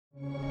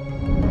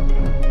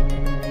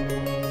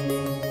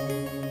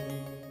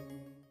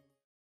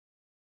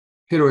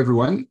Hello,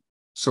 everyone.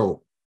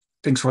 So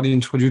thanks for the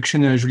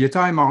introduction, Julieta.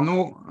 I'm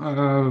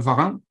Arnaud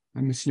Varin.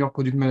 I'm a senior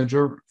product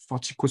manager for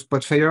TIBCO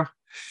Spotfire.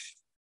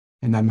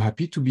 And I'm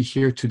happy to be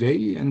here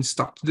today and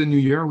start the new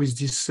year with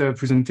this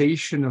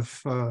presentation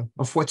of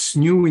what's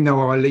new in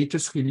our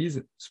latest release,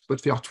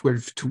 Spotfire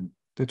 12.2,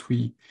 that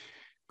we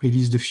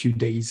released a few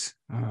days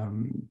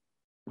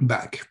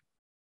back.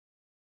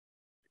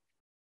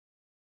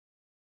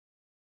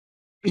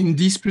 In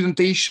this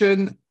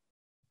presentation,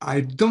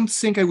 I don't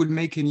think I will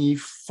make any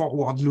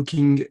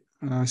forward-looking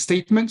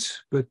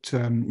statements, but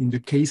in the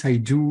case I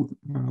do,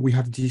 we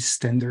have this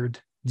standard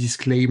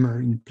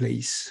disclaimer in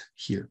place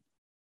here.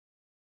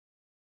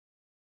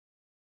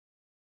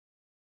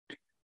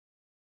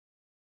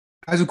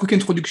 As a quick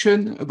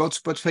introduction about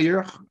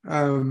Spotfire,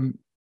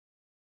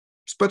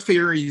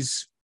 Spotfire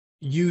is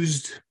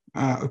used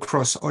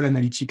across all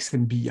analytics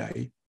and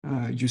BI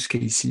use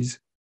cases.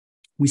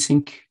 We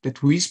think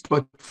that with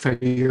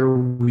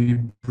Spotfire, we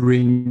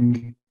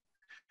bring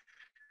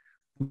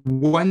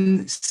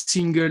one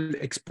single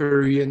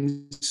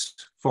experience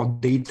for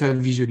data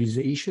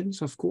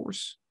visualizations, of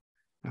course,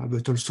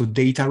 but also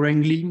data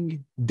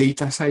wrangling,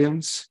 data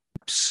science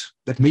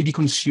that may be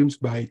consumed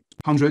by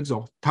hundreds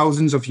or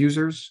thousands of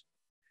users,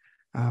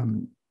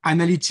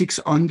 analytics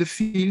on the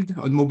field,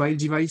 on mobile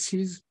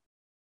devices,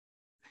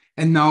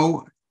 and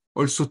now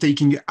also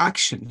taking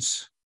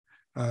actions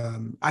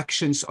on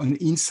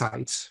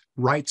insights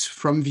right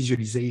from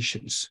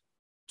visualizations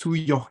to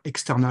your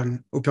external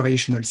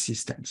operational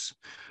systems,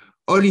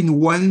 all in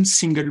one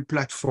single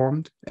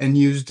platform and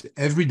used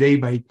every day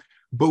by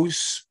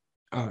both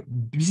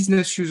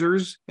business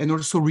users and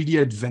also really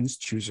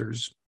advanced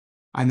users,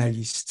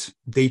 analysts,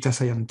 data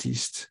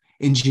scientists,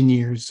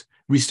 engineers,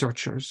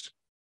 researchers.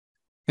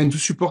 And to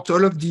support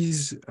all of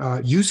these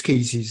use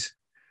cases,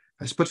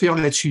 Spotfire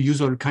lets you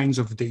use all kinds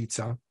of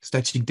data,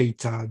 static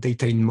data,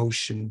 data in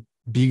motion,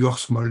 big or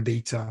small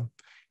data,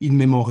 in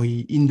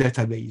memory, in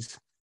database,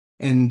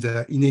 and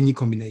in any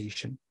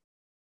combination.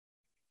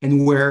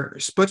 And where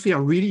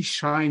Spotfire really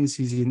shines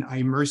is in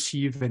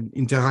immersive and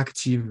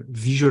interactive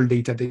visual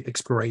data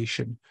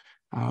exploration,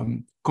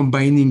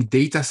 combining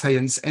data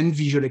science and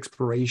visual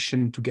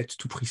exploration to get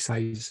to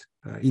precise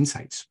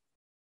insights.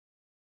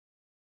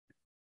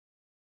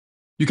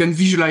 You can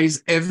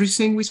visualize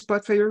everything with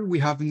Spotfire. We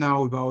have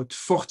now about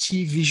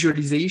 40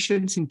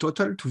 visualizations in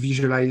total to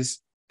visualize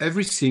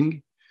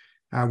everything,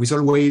 with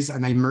always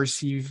an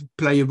immersive,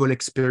 playable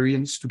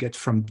experience to get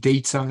from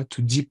data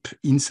to deep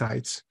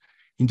insights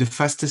in the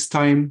fastest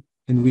time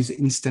and with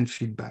instant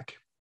feedback.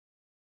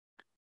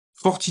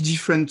 40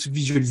 different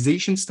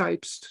visualization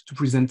types to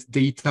present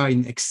data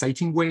in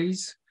exciting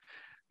ways,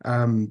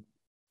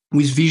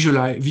 with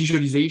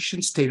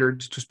visualizations tailored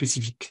to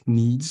specific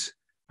needs,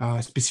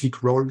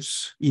 specific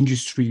roles,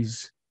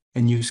 industries,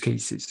 and use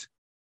cases.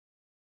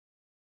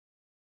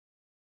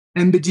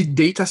 Embedded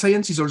data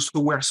science is also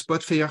where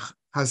Spotfire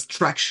has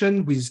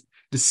traction with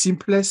the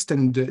simplest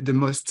and the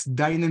most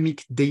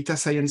dynamic data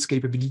science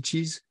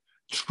capabilities,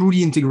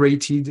 truly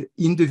integrated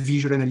in the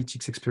visual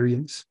analytics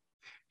experience.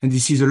 And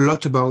this is a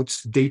lot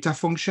about data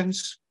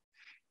functions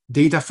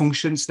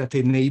that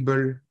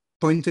enable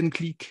point and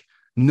click,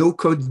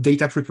 no-code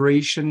data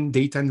preparation,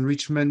 data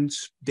enrichment,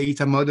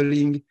 data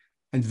modeling,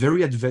 and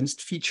very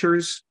advanced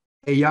features,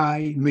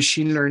 AI,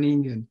 machine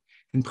learning,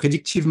 and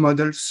predictive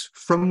models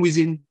from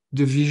within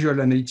the visual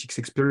analytics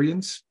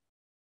experience.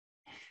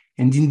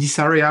 And in this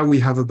area, we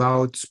have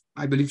about,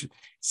 I believe,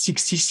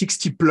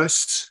 60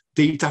 plus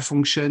data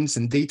functions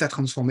and data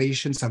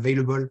transformations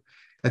available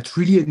that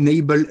really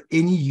enable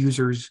any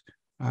users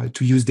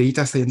to use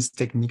data science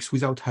techniques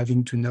without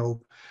having to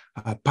know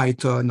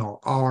Python or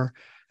R,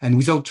 and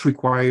without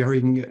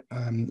requiring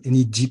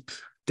any deep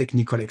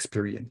technical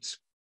experience.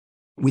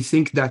 We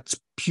think that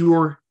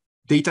pure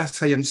data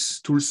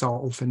science tools are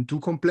often too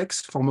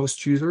complex for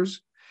most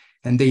users,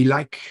 and they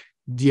lack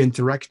the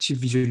interactive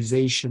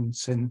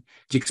visualizations and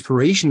the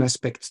exploration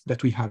aspects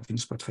that we have in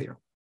Spotfire.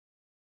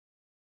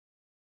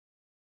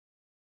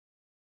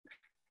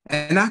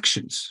 And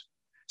actions.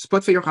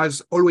 Spotfire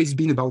has always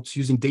been about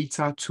using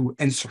data to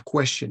answer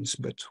questions,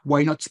 but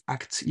why not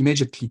act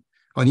immediately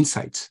on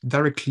insights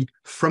directly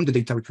from the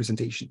data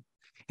representation?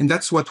 And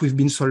that's what we've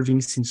been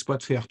solving since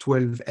Spotfire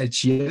 12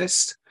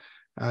 LTS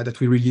that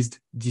we released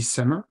this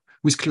summer,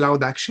 with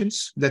cloud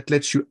actions that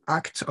lets you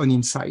act on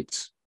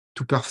insights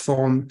to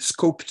perform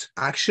scoped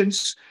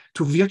actions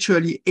to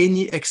virtually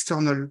any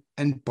external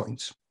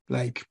endpoint,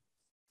 like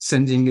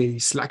sending a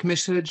Slack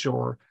message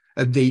or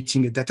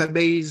updating a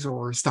database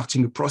or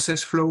starting a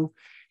process flow,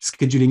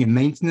 scheduling a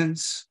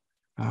maintenance,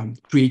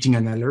 creating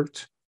an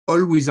alert,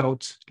 all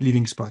without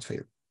leaving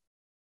Spotfire.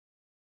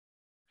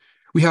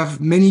 We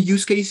have many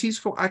use cases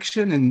for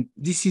action, and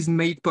this is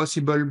made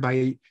possible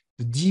by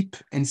the deep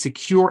and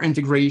secure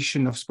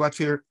integration of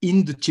Spotfire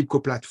in the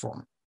TIBCO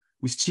platform,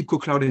 with TIBCO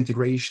Cloud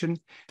integration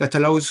that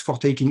allows for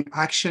taking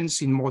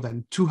actions in more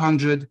than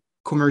 200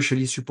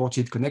 commercially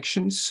supported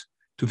connections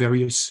to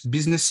various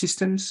business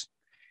systems,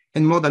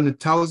 and more than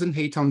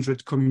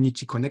 1,800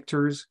 community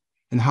connectors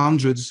and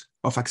hundreds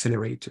of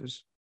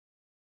accelerators.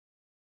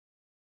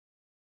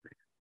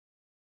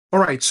 All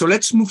right, so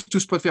let's move to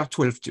Spotfire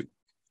 12.2.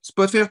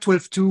 Spotfire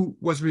 12.2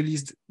 was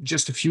released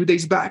just a few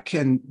days back,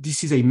 and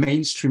this is a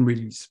mainstream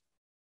release.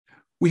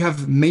 We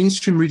have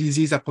mainstream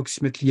releases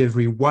approximately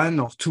every 1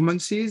 or 2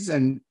 months,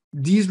 and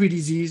these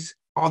releases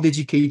are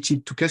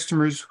dedicated to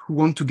customers who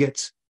want to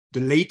get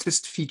the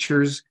latest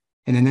features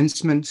and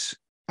enhancements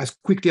as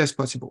quickly as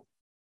possible.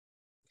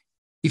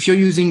 If you're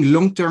using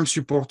long-term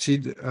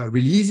supported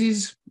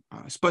releases,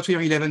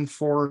 Spotfire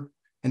 11.4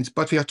 and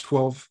Spotfire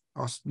 12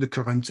 are the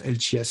current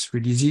LTS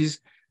releases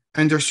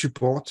under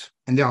support,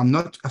 and they are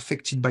not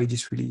affected by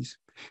this release.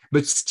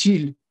 But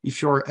still,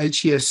 if you're an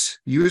LTS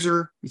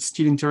user, it's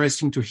still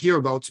interesting to hear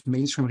about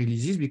mainstream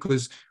releases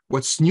because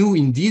what's new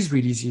in these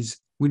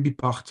releases will be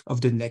part of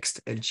the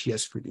next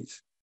LTS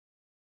release.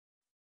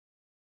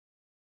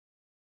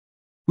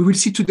 We will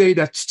see today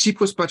that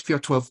TIPCO Spotfire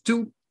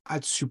 12.2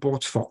 adds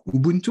support for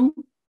Ubuntu,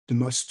 the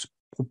most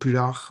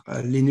popular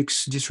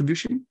Linux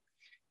distribution,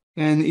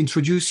 and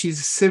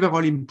introduces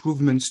several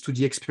improvements to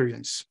the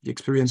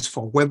experience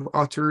for web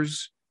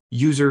authors,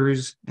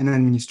 users, and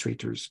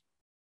administrators.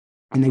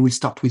 And I will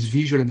start with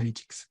visual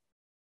analytics.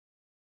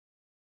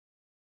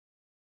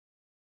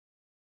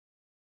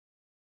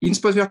 In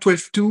Spotfire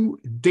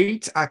 12.2,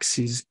 date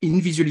axes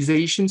in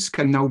visualizations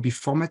can now be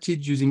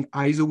formatted using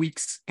ISO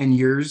weeks and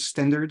years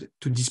standard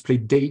to display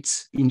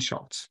dates in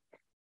charts.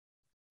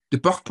 The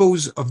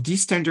purpose of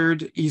this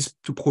standard is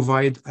to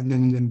provide an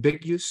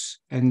unambiguous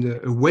and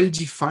a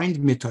well-defined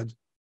method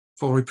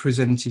for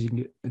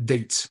representing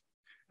dates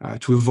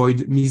to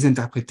avoid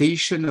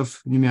misinterpretation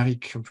of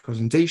numeric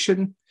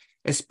representation,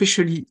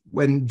 especially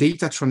when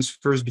data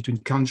transfers between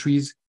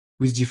countries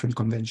with different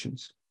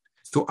conventions.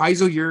 So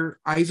ISO year,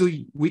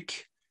 ISO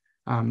week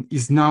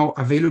is now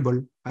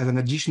available as an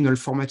additional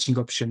formatting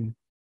option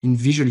in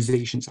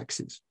visualizations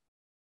axes.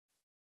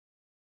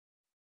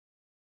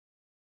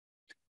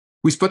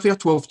 With Spotfire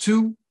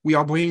 12.2, we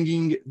are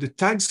bringing the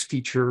tags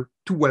feature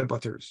to web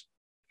authors.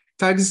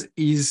 Tags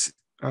is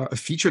a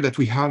feature that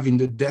we have in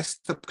the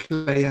desktop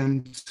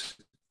client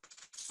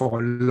for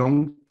a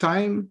long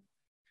time.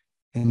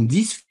 And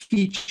this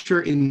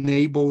feature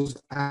enables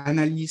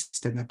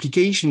analysts and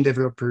application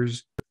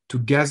developers to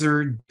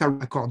gather data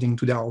according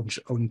to their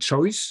own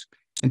choice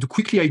and to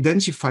quickly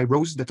identify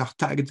rows that are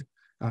tagged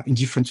in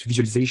different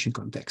visualization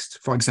contexts.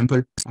 For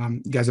example,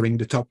 gathering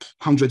the top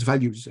 100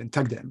 values and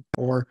tag them,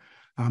 or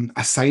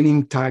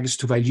assigning tags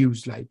to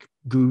values like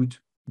good,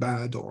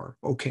 bad, or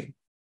okay.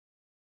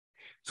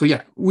 So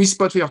yeah, with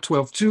Spotfire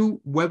 12.2,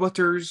 web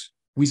authors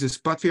with a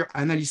Spotfire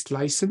analyst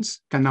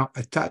license can now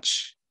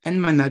attach and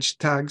manage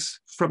tags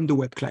from the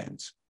web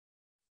clients.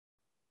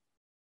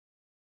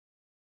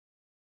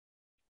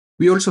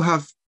 We also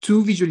have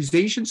 2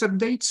 visualizations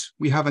updates.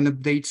 We have an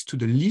update to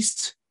the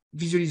list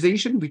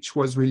visualization, which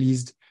was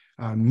released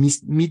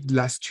mid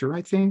last year,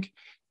 I think,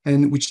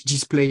 and which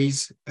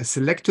displays a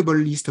selectable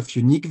list of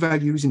unique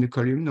values in a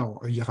column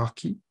or a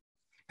hierarchy.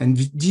 And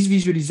this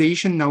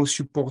visualization now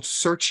supports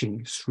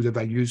searching through the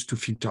values to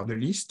filter the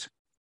list.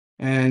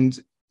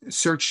 And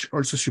search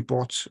also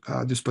supports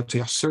the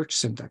Spotfire search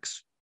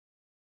syntax.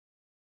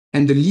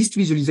 And the list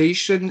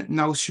visualization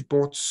now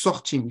supports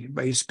sorting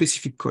by a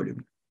specific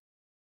column.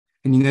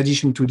 And in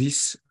addition to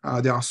this,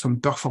 there are some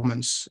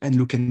performance and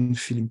look and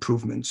feel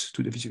improvements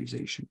to the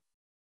visualization.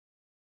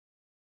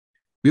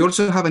 We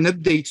also have an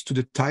update to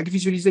the tag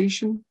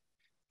visualization.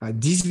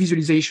 This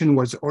visualization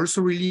was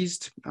also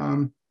released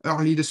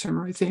early this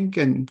summer, I think,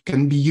 and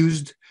can be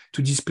used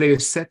to display a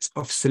set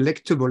of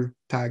selectable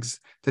tags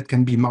that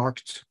can be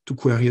marked to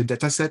query a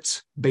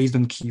dataset based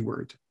on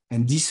keyword.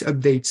 And these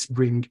updates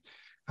bring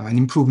an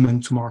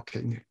improvement to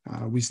marking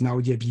with now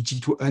the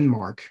ability to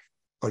unmark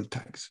all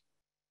tags.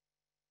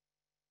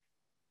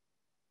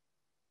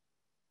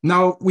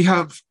 Now we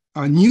have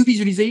new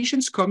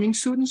visualizations coming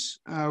soon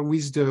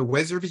with the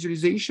weather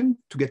visualization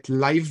to get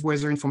live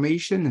weather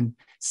information and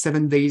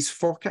 7 days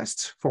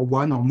forecasts for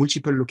one or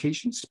multiple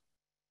locations.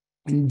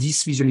 And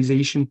this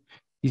visualization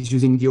is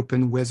using the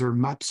Open Weather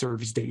Map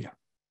Service data.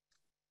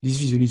 This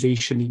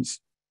visualization is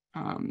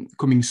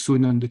coming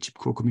soon on the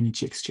TIPCO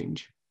Community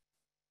Exchange.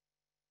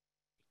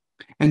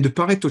 And the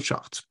Pareto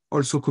chart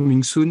also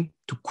coming soon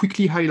to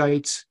quickly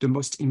highlight the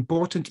most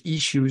important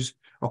issues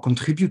or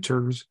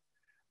contributors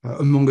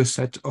among a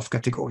set of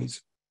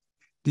categories.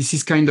 This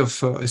is kind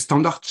of a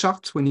standard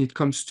chart when it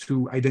comes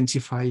to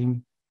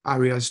identifying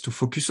areas to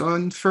focus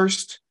on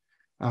first,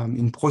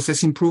 in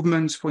process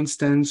improvements, for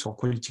instance, or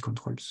quality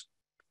controls.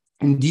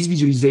 And this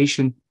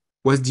visualization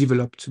was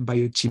developed by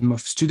a team of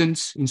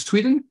students in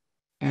Sweden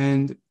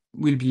and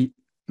will be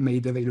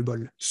made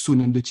available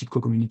soon on the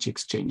TIPCO Community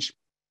Exchange.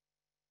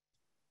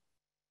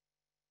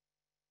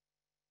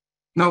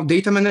 Now,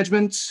 data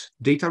management,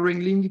 data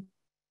wrangling.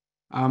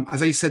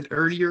 As I said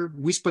earlier,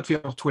 with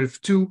Spotfire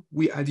 12.2,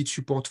 we added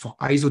support for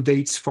ISO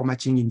dates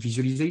formatting in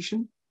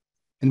visualization.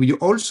 And we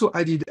also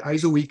added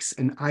ISO weeks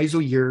and ISO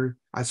year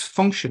as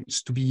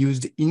functions to be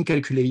used in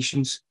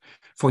calculations,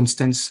 for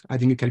instance,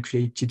 adding a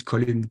calculated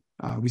column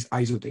with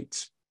ISO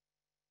dates.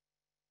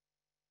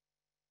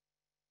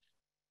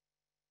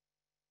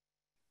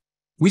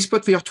 With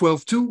Spotfire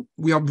 12.2,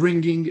 we are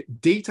bringing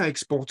data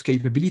export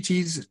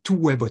capabilities to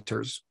web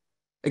auteurs.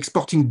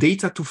 Exporting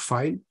data to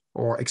file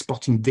or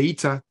exporting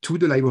data to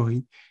the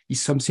library is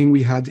something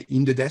we had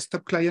in the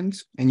desktop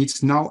client, and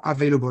it's now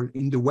available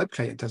in the web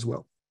client as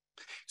well.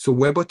 So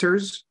web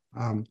auteurs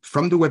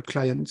from the web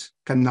client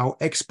can now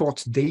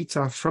export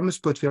data from a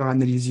Spotfire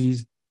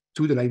analysis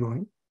to the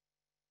library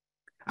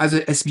as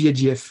a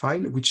SBAGF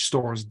file, which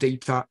stores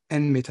data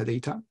and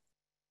metadata.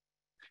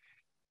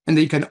 And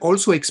they can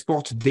also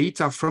export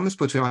data from a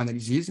Spotfire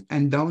analysis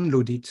and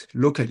download it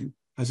locally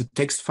as a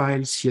text file,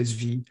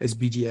 CSV,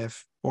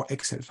 SBDF, or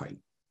Excel file.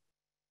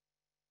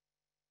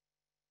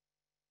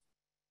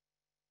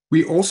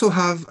 We also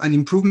have an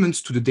improvement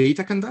to the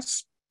data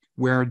canvas,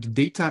 where the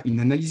data in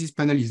analysis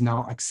panel is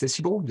now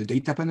accessible, the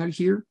data panel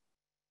here.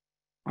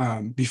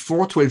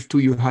 Before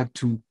 12.2, you had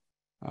to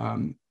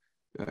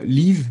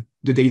leave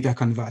the data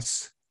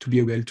canvas to be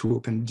able to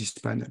open this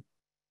panel.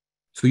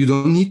 So you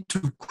don't need to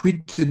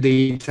quit the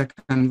data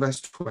canvas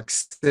to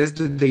access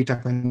the data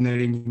panel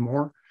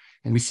anymore.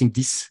 And we think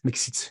this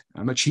makes it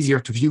much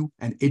easier to view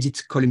and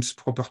edit columns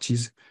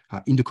properties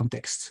in the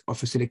context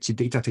of a selected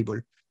data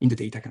table in the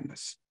data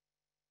canvas.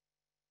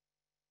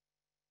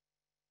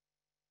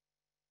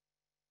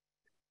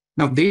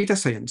 Now, data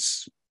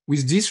science.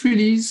 With this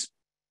release,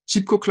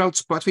 TIBCO Cloud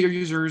Spotfire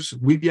users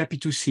will be happy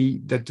to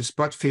see that the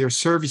Spotfire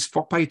service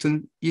for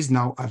Python is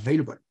now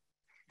available.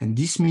 And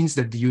this means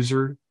that the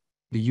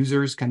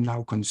users can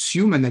now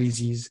consume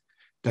analyses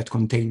that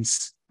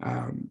contains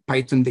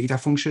Python data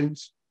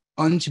functions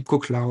on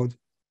TIBCO Cloud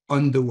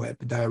on the web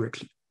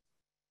directly.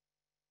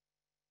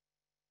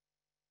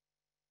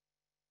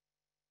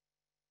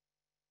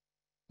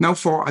 Now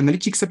for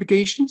analytics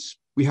applications,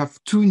 we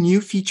have two new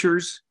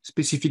features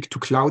specific to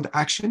cloud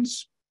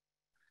actions.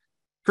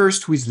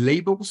 First, with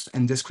labels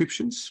and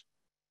descriptions.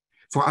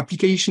 For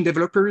application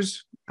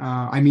developers,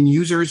 I mean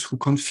users who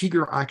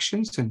configure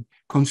actions and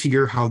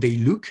configure how they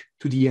look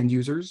to the end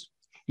users,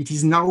 it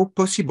is now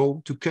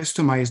possible to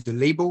customize the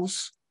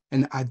labels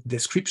and add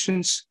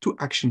descriptions to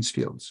actions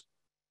fields.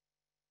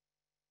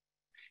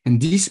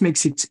 And this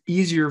makes it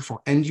easier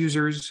for end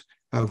users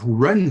who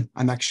run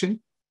an action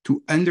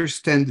to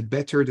understand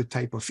better the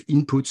type of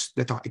inputs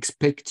that are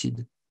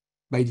expected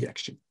by the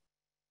action.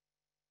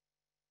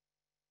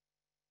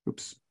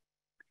 Oops.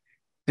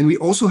 And we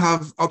also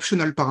have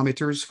optional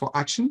parameters for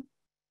action.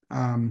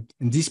 And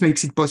this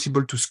makes it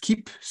possible to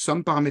skip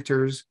some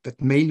parameters that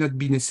may not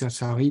be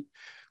necessary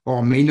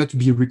or may not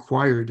be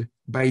required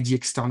by the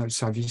external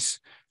service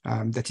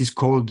that is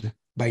called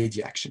by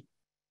the action.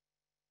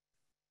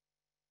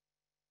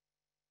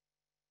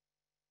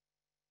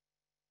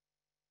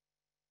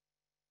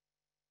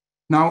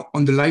 Now,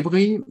 on the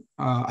library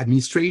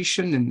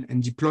administration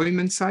and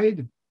deployment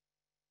side,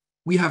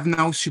 we have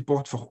now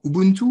support for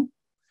Ubuntu.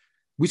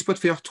 With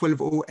Spotfire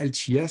 12.0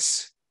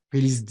 LTS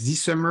released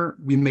this summer,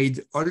 we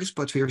made all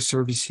Spotfire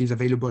services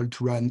available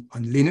to run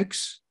on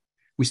Linux.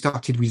 We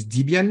started with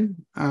Debian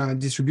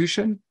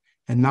distribution,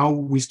 and now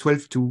with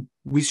 12.2,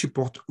 we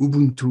support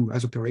Ubuntu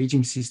as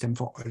operating system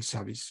for all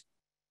service.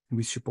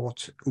 We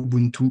support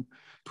Ubuntu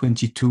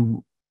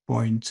 22.4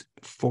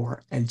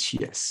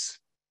 LTS.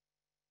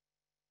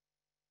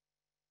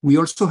 We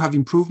also have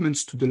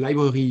improvements to the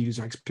library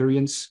user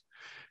experience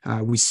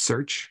with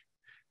search.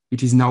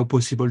 It is now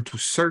possible to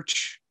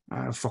search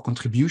for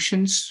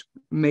contributions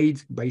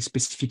made by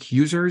specific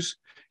users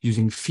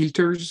using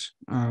filters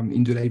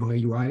in the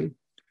library UI,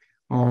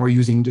 or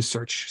using the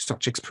search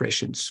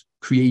expressions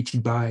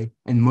created by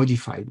and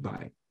modified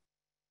by.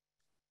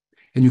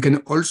 And you can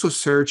also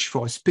search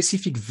for a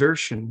specific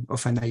version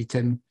of an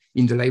item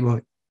in the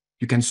library.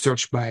 You can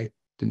search by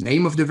the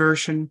name of the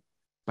version,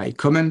 by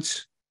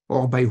comment,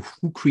 or by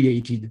who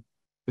created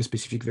a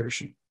specific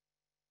version.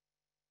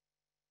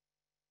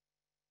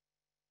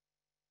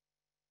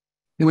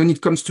 And when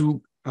it comes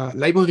to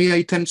library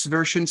items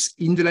versions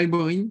in the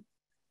library,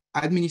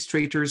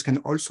 administrators can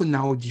also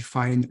now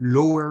define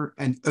lower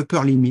and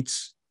upper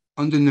limits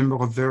on the number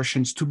of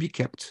versions to be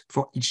kept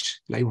for each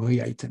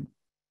library item.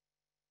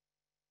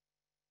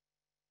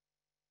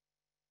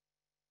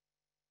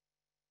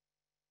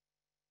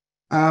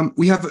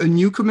 We have a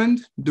new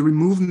command, the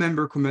remove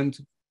member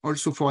command,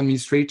 also for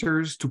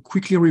administrators to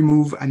quickly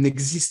remove an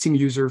existing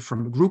user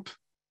from a group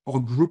or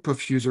a group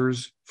of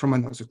users from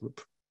another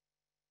group.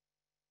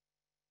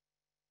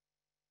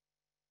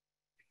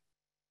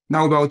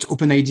 Now about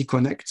OpenID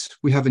Connect,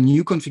 we have a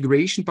new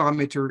configuration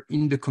parameter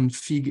in the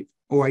config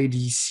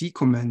OIDC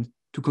command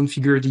to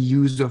configure the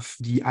use of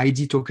the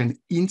ID token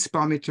int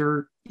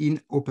parameter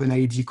in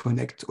OpenID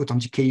Connect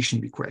authentication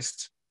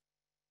requests.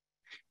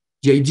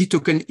 The ID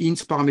token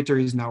int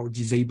parameter is now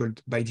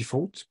disabled by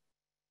default,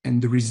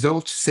 and the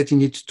result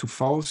setting it to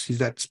false is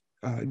that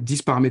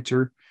this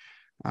parameter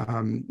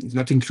is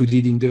not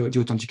included in the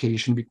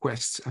authentication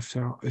requests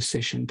after a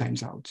session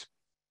times out.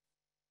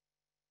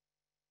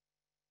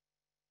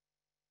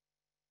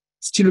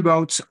 Still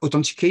about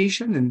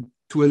authentication, and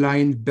to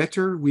align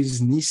better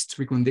with NIST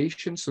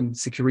recommendations on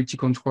security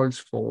controls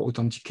for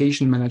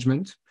authentication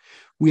management,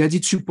 we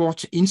added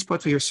support in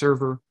Spotfire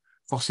Server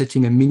for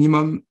setting a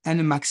minimum and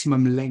a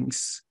maximum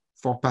length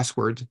for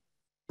passwords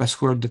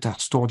that are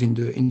stored in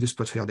the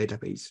Spotfire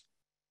database.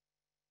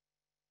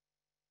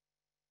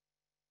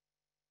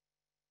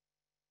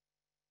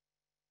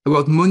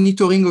 About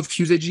monitoring of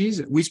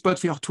usages, with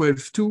Spotfire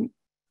 12.2,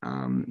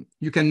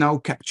 you can now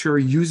capture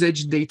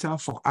usage data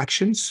for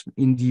actions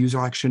in the user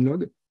action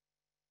log.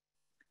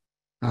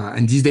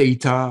 And this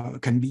data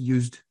can be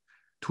used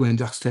to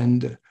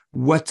understand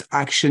what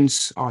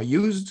actions are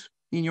used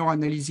in your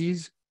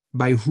analysis,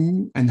 by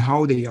who and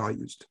how they are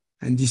used.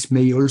 And this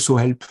may also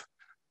help,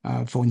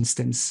 for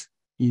instance,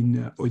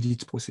 in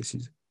audit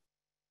processes.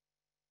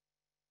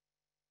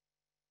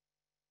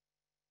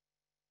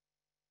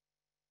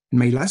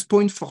 My last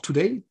point for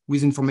today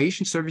with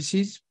information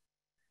services,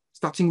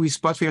 starting with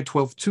Spotfire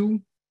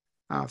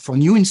 12.2, for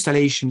new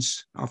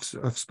installations of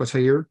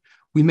Spotfire,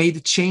 we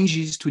made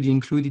changes to the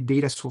included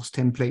data source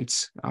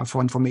templates for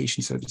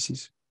information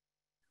services.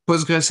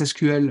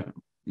 PostgreSQL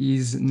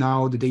is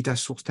now the data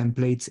source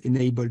template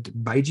enabled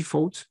by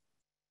default.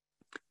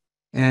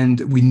 And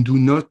we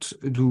no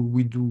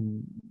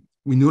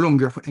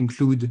longer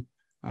include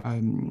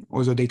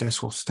other data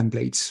source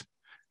templates.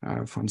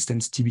 For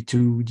instance,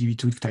 DB2,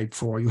 DB2 type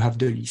 4, you have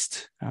the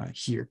list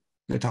here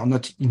that are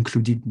not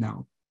included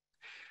now.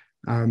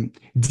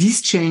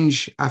 This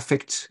change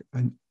affects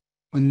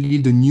only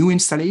the new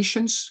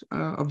installations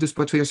of the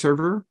Spotfire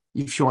server.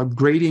 If you're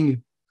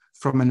upgrading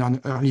from an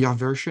earlier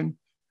version,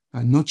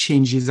 no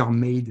changes are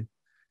made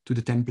to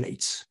the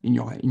templates in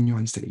your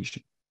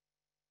installation.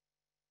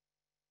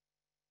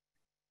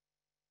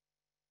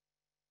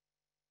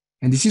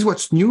 And this is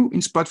what's new in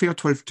Spotfire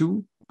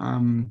 12.2.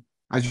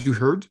 As you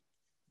heard,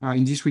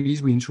 in this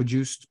release, we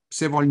introduced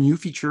several new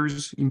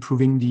features,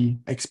 improving the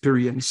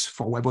experience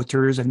for web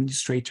authors,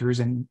 administrators,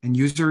 and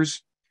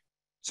users.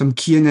 Some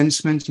key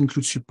enhancements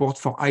include support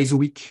for ISO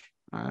week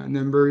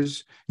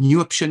numbers,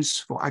 new options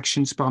for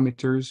actions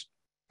parameters,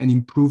 and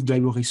improved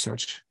library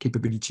search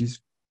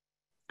capabilities.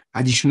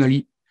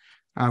 Additionally,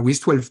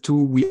 with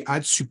 12.2, we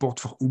add support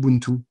for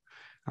Ubuntu,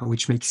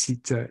 which makes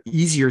it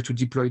easier to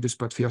deploy the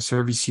Spotfire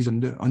services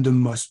on the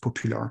most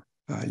popular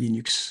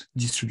Linux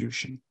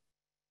distribution.